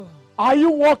Are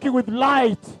you walking with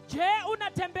light Je,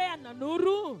 unatembea na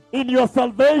nuru in your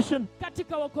salvation?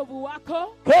 katika wokovu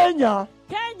wako? Kenya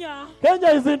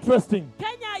is interesting.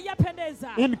 Kenya yapendeza.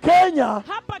 In Kenya,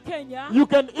 Hapa Kenya you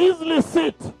can easily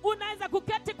sit unaweza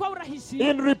kuketi kwa urahisi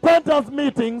in repentance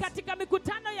meetings katika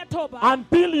mikutano ya toba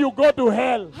until you go to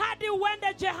hell. hadi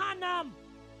uende Jehanamu.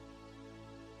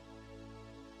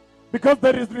 Because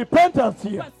there is repentance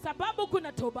here. Kwa sababu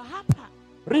kuna toba hapa.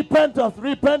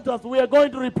 Repentance. We are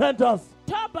going to repentance.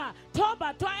 Toba,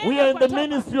 We are in the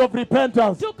ministry of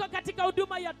repentance. Tuko katika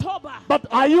huduma ya toba. But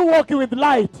are you walking with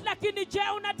light? Lakini je,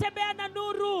 unatembea na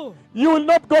nuru? You will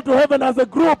not go to heaven as a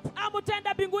group.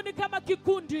 Amutaenda mbinguni kama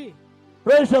kikundi.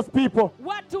 Precious people.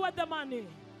 Watu wa dhamani.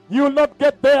 You will not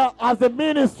get there as a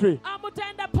ministry.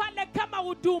 Amutaenda pale kama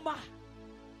huduma.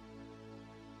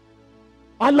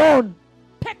 Alone.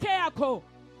 Peke yako.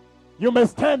 You may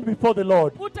stand before the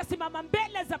Lord. Utasimama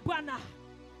mbele za Bwana.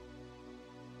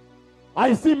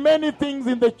 I see many things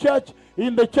in the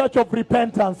church of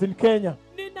repentance in Kenya.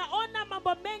 Ninaona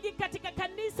mambo mengi katika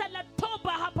kanisa la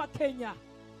toba hapa Kenya.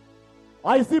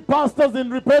 I see pastors in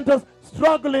repentance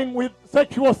struggling with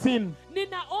sexual sin.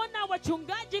 Ninaona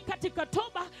wachungaji katika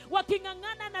toba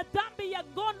waking'ang'ana na dhambi ya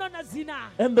ngono na zina.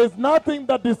 And there's nothing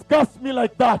that disgusts me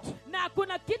like that. Na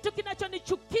kuna kitu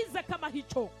kinachonichukiza kama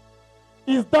hicho.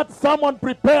 Is that someone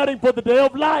preparing for the day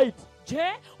of light?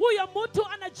 Je, huyo mtu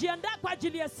anajiandaa kwa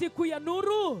ajili ya siku ya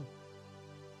nuru?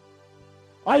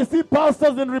 I see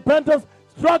pastors in repentance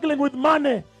struggling with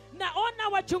money. Naona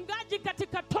wachungaji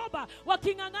katika toba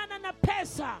waking'ang'ana na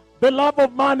pesa. The love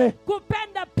of money.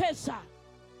 Kupenda pesa.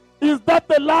 Is that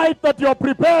the light that you're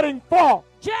preparing for?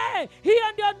 Je,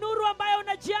 hiyo ndio nuru ambayo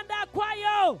unajiandaa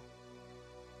kwayo?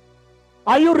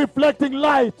 Are you reflecting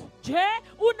light? Je,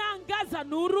 unaangaza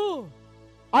nuru?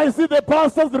 I see the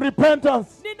pastors'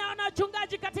 repentance. Ninaona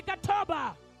wachungaji katika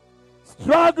toba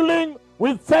struggling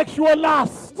with sexual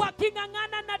lust.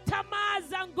 waking'ang'ana na tamaa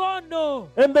za ngono.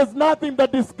 And there's nothing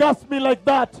that disgusts me like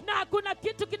that. Na hakuna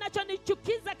kitu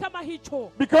kinachonichukiza kama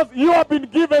hicho. Because you have been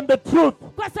given the truth.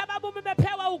 Kwa sababu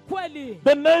mmepewa ukweli.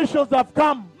 The nations have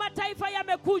come. Mataifa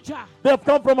yamekuja. They have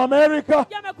come from America.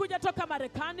 Yamekuja toka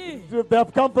Marekani. They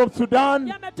have come from Sudan.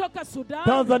 Yametoka Sudan.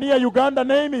 Tanzania, Uganda,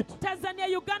 name it. Tanzania,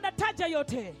 Uganda, taja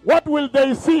yote. What will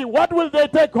they see? What will they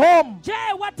take home? Je,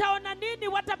 wataona nini?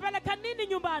 Watapeleka nini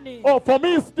nyumbani? Oh, for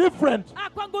me it's different.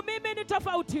 Kwangu mimi ni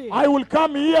tofauti. I will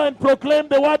come here and proclaim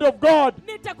the word of God.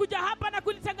 Nitakuja hapa na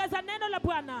kulitangaza neno la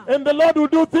Bwana. And the Lord will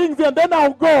do things and then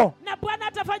I'll go. Na Bwana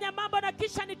atafanya mambo na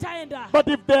kisha nitaenda. But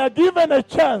if they are given a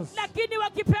chance Lakini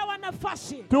wakipewa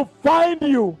nafasi to find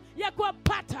you, ya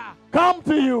kuwapata, come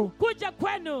to you, kuja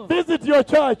kwenu, visit your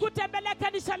church, kutembelea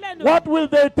kanisa lenu, what will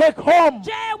they take home?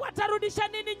 je, watarudisha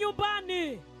nini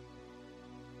nyumbani?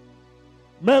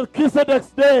 Melchizedek's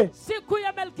day Siku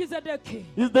ya Melkizedeki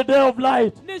is the day of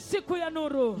light. ni siku ya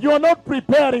nuru. You are not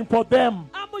preparing for them.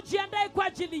 Amujiandae kwa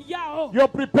ajili yao. You are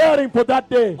preparing for that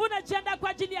day. Unajiandaa kwa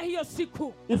ajili ya hiyo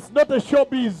siku. It's not a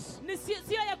showbiz. Ni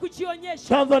sio ya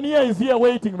kujionyesha. Tanzania is here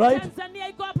waiting, right? Tanzania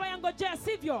iko hapa yangojea,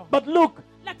 sivyo? But look,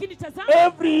 Lakini tazama,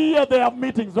 every year they have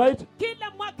meetings, right?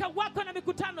 kila mwaka wako na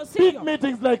mikutano, Big sivyo?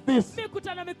 meetings like this.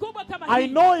 Mikutano mikubwa kama I hii.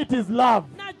 know it is love.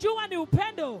 Najua ni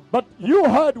upendo. But you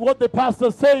heard what the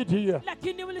pastor said here.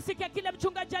 Lakini ulisikia kile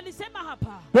mchungaji alisema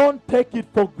hapa. Don't take it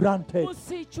for granted.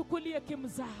 Usichukulie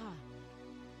kimzaha.